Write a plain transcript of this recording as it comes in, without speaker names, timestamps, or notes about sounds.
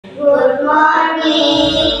Good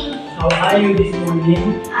morning. How are you this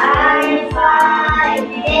morning? I'm fine,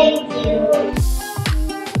 thank you.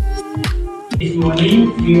 This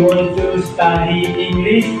morning we want to study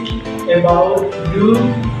English about do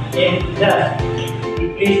and does.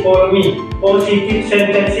 Please follow me. Positive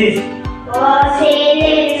sentences,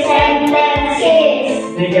 Positive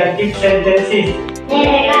sentences. negative sentences,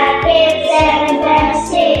 Negative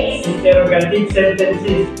sentences. interrogative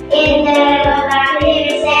sentences.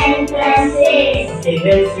 Interrogative sentences. Okay,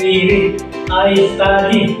 let's read. I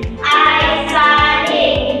study. I study.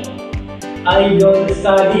 I don't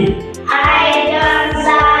study. I don't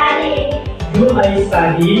study. Do I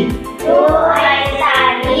study? Do I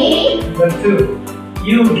study? Number 2.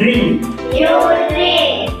 You drink. You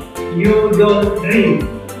drink. You don't drink.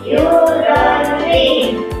 You don't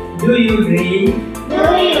drink. Do you drink? Do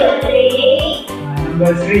you drink?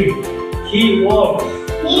 Number 3. He walks.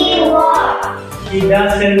 He walks. He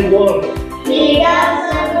doesn't walk. He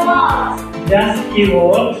doesn't walk. Does he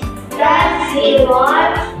walk? Does he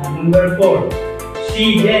walk? Number 4.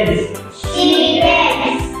 She dances. She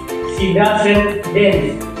dances. She doesn't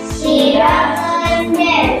dance. She doesn't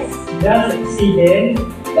dance. Does she dance?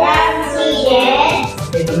 Does she dance?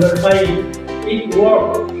 Okay, number 5. It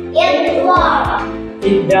works. It walks.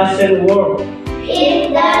 It doesn't work.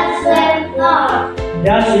 It doesn't walk.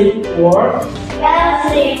 Does it work?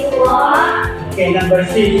 Does it walk? Okay, number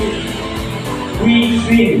 6. We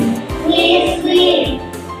swim. We swim.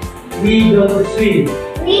 We don't swim.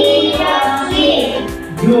 We don't swim.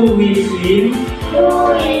 Do we swim? Do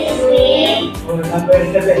we swim? Or number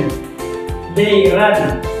 7. They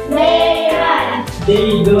run. They run.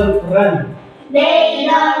 They don't run. They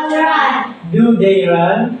don't run. Do they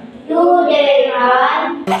run? Do they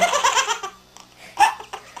run?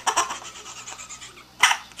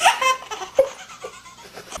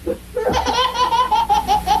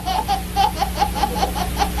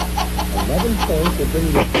 Stones to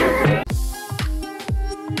bring you.